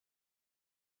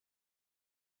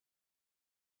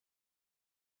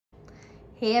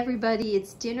Hey everybody,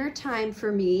 it's dinner time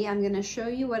for me. I'm going to show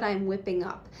you what I'm whipping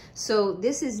up. So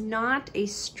this is not a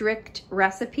strict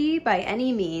recipe by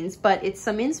any means, but it's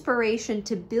some inspiration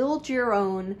to build your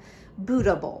own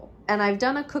Buddha bowl. And I've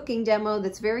done a cooking demo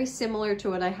that's very similar to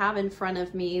what I have in front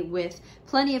of me, with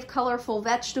plenty of colorful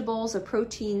vegetables, a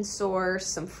protein source,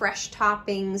 some fresh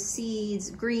toppings,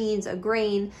 seeds, greens, a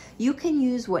grain. You can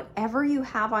use whatever you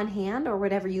have on hand or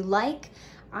whatever you like.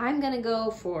 I'm gonna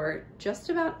go for just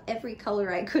about every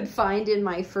color I could find in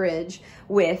my fridge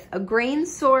with a grain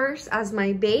source as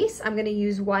my base. I'm gonna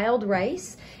use wild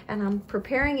rice, and I'm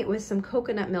preparing it with some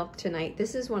coconut milk tonight.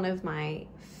 This is one of my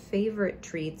favorite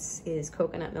treats, is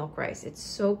coconut milk rice. It's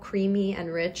so creamy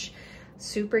and rich,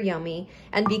 super yummy.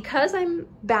 And because I'm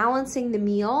balancing the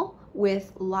meal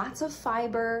with lots of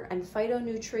fiber and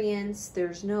phytonutrients,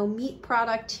 there's no meat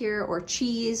product here or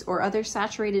cheese or other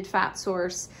saturated fat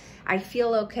source, I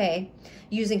feel okay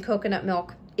using coconut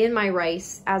milk in my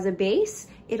rice as a base.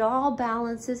 It all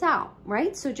balances out,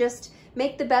 right? So just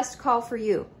make the best call for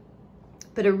you.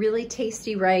 But a really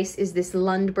tasty rice is this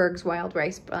Lundberg's wild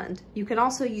rice blend. You can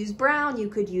also use brown, you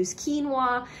could use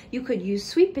quinoa, you could use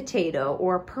sweet potato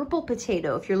or purple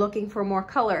potato if you're looking for more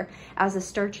color as a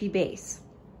starchy base.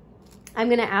 I'm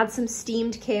gonna add some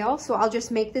steamed kale, so I'll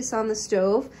just make this on the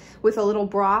stove with a little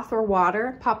broth or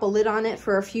water, pop a lid on it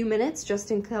for a few minutes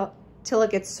just until it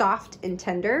gets soft and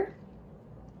tender.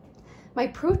 My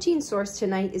protein source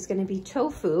tonight is gonna be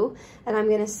tofu, and I'm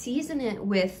gonna season it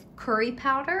with curry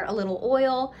powder, a little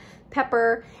oil,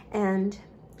 pepper, and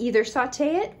either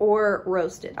saute it or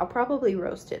roast it. I'll probably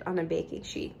roast it on a baking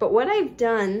sheet. But what I've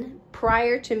done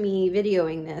prior to me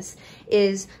videoing this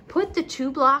is put the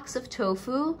 2 blocks of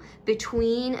tofu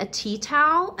between a tea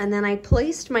towel, and then I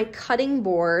placed my cutting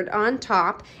board on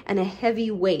top and a heavy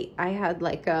weight. I had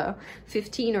like a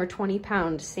 15 or 20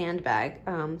 pound sandbag.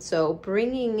 So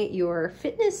bringing your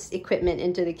fitness equipment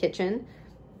into the kitchen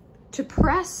to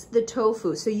press the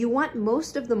tofu. So you want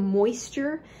most of the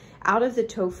moisture out of the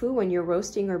tofu when you're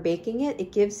roasting or baking it.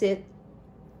 It gives it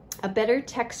a better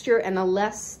texture and a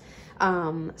less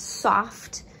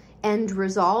soft end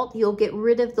result. You'll get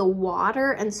rid of the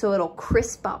water, and so it'll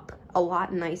crisp up a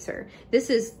lot nicer.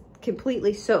 This is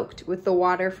completely soaked with the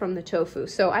water from the tofu.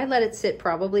 So I let it sit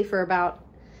probably for about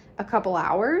a couple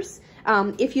hours.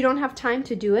 If you don't have time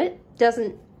to do it,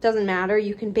 doesn't matter.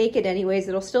 You can bake it anyways.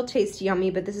 It'll still taste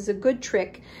yummy, but this is a good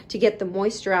trick to get the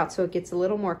moisture out so it gets a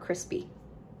little more crispy.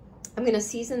 I'm gonna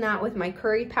season that with my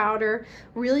curry powder.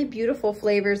 Really beautiful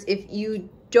flavors. If you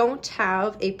don't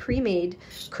have a pre-made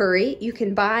curry, you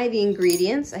can buy the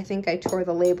ingredients. I think I tore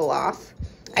the label off.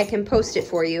 I can post it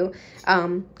for you.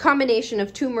 Combination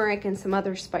of turmeric and some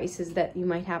other spices that you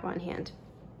might have on hand.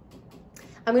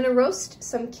 I'm gonna roast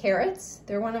some carrots.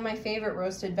 They're one of my favorite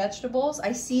roasted vegetables.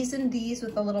 I seasoned these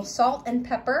with a little salt and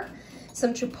pepper,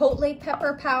 some chipotle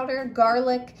pepper powder,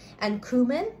 garlic, and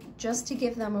cumin, just to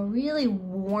give them a really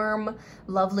warm,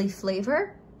 lovely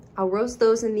flavor. I'll roast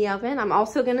those in the oven. I'm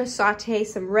also gonna saute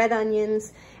some red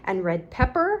onions and red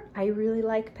pepper. I really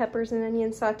like peppers and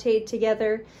onions sauteed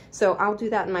together, so I'll do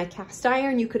that in my cast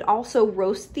iron. You could also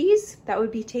roast these. That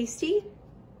would be tasty.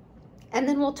 And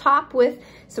then we'll top with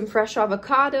some fresh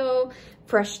avocado,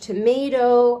 fresh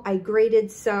tomato. I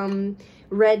grated some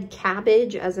red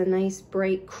cabbage as a nice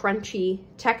bright crunchy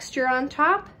texture on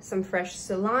top, some fresh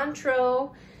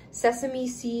cilantro, sesame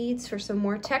seeds for some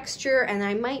more texture, and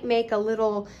I might make a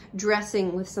little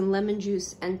dressing with some lemon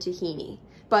juice and tahini.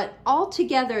 But all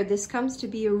together, this comes to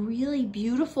be a really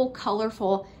beautiful,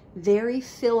 colorful, very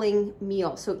filling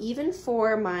meal. So even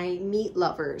for my meat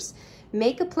lovers,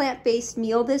 make a plant-based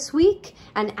meal this week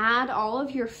and add all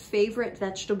of your favorite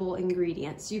vegetable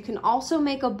ingredients. You can also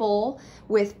make a bowl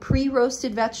with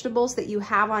pre-roasted vegetables that you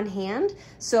have on hand.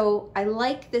 So I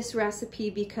like this recipe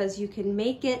because you can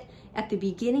make it at the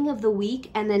beginning of the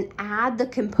week and then add the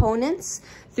components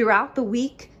throughout the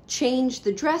week, change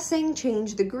the dressing,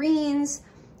 change the greens,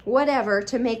 whatever,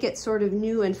 to make it sort of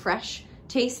new and fresh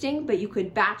tasting, but you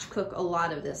could batch cook a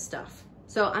lot of this stuff.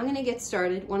 So I'm gonna get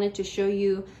started. Wanted to show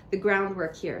you the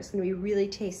groundwork here. It's gonna be really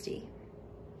tasty.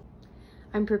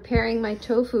 I'm preparing my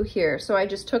tofu here. So I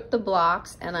just took the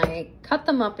blocks and I cut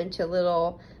them up into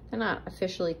little, they're not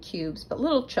officially cubes, but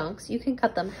little chunks. You can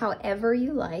cut them however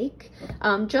you like,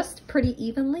 just pretty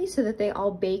evenly so that they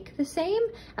all bake the same.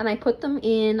 And I put them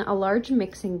in a large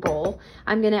mixing bowl.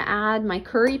 I'm gonna add my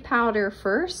curry powder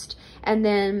first, and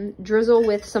then drizzle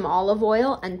with some olive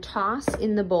oil and toss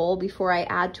in the bowl before I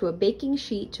add to a baking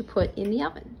sheet to put in the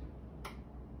oven.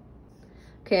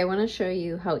 Okay, I want to show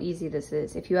you how easy this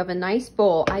is. If you have a nice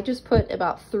bowl, I just put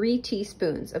about 3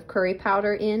 teaspoons of curry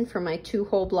powder in for my 2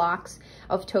 whole blocks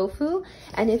of tofu.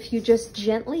 And if you just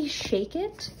gently shake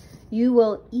it, you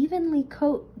will evenly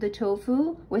coat the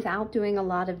tofu without doing a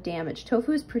lot of damage.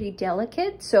 Tofu is pretty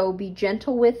delicate, so be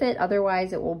gentle with it,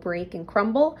 otherwise it will break and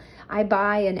crumble. I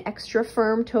buy an extra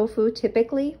firm tofu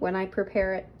typically when I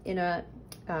prepare it in a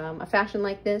fashion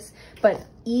like this, but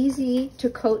easy to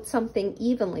coat something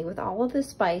evenly with all of the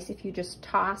spice if you just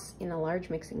toss in a large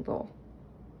mixing bowl.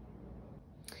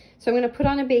 So I'm going to put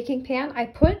on a baking pan. I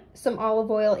put some olive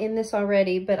oil in this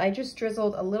already, but I just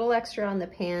drizzled a little extra on the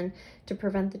pan to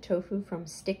prevent the tofu from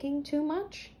sticking too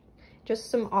much. Just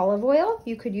some olive oil.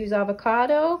 You could use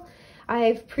avocado.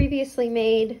 I've previously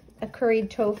made a curried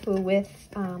tofu with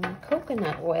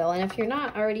coconut oil, and if you're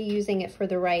not already using it for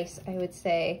the rice, I would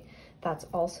say that's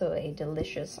also a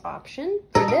delicious option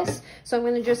for this. So I'm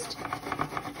going to just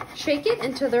shake it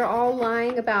until they're all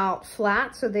lying about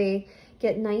flat so they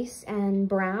get nice and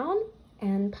brown,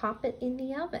 and pop it in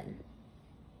the oven.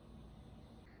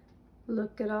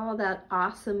 Look at all that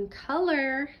awesome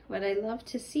color, what I love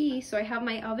to see. So I have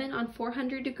my oven on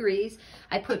 400 degrees.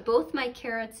 I put both my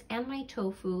carrots and my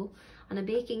tofu on a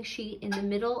baking sheet in the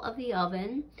middle of the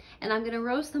oven, and I'm gonna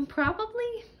roast them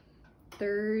probably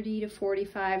 30 to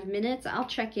 45 minutes. I'll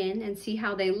check in and see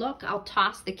how they look. I'll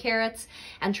toss the carrots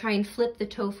and try and flip the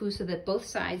tofu so that both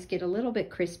sides get a little bit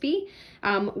crispy.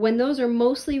 When those are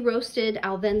mostly roasted,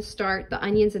 I'll then start the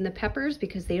onions and the peppers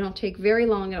because they don't take very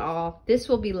long at all. This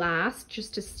will be last,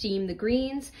 just to steam the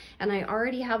greens. And I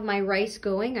already have my rice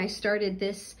going. I started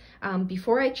this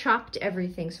before I chopped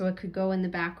everything so it could go in the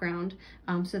background.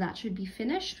 So that should be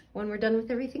finished when we're done with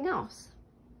everything else.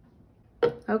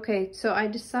 Okay, so I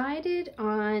decided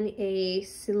on a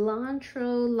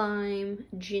cilantro, lime,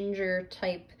 ginger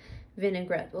type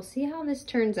vinaigrette. We'll see how this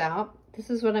turns out.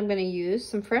 This is what I'm going to use.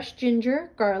 Some fresh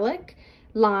ginger, garlic,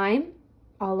 lime,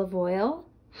 olive oil,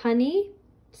 honey,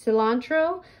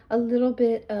 cilantro, a little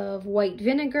bit of white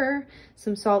vinegar,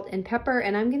 some salt and pepper,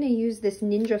 and I'm going to use this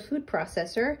Ninja food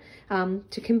processor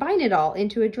to combine it all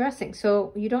into a dressing.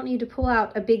 So you don't need to pull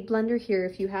out a big blender here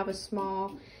if you have a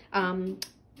small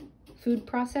food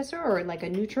processor or like a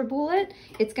NutriBullet.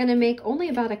 It's going to make only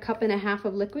about 1.5 cups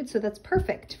of liquid, so that's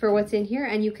perfect for what's in here,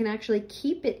 and you can actually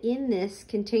keep it in this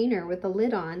container with the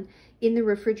lid on in the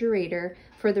refrigerator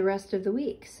for the rest of the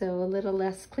week, so a little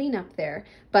less cleanup there.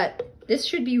 But this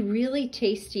should be really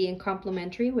tasty and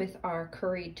complementary with our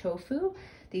curried tofu.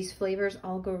 These flavors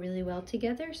all go really well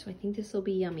together, so I think this will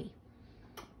be yummy.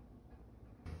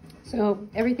 So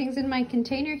everything's in my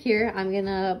container here. I'm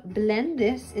gonna blend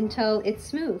this until it's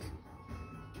smooth.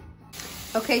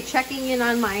 Okay, checking in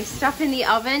on my stuff in the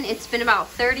oven. It's been about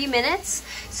 30 minutes.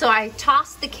 So I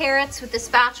tossed the carrots with the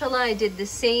spatula. I did the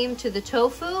same to the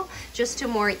tofu, just to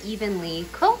more evenly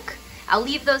cook. I'll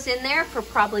leave those in there for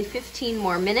probably 15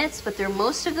 more minutes, but they're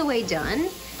most of the way done.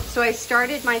 So I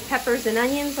started my peppers and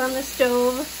onions on the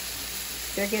stove.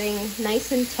 They're getting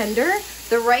nice and tender.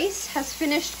 The rice has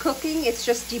finished cooking. It's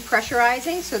just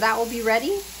depressurizing, so that will be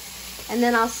ready. And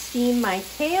then I'll steam my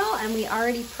kale, and we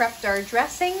already prepped our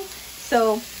dressing.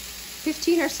 So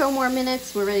 15 or so more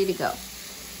minutes, we're ready to go.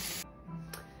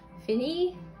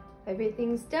 Fini,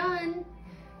 everything's done.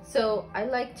 So I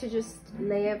like to just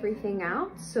lay everything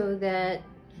out so that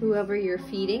whoever you're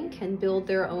feeding can build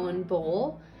their own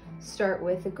bowl. Start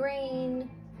with a grain,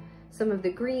 some of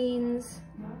the greens,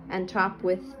 and top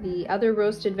with the other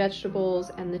roasted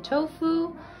vegetables and the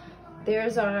tofu.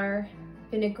 There's our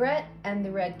vinaigrette and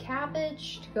the red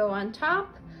cabbage to go on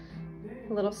top.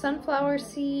 A little sunflower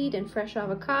seed and fresh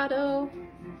avocado.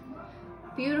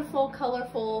 Beautiful,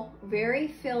 colorful, very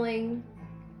filling,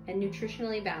 and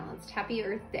nutritionally balanced. Happy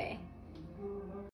Earth Day.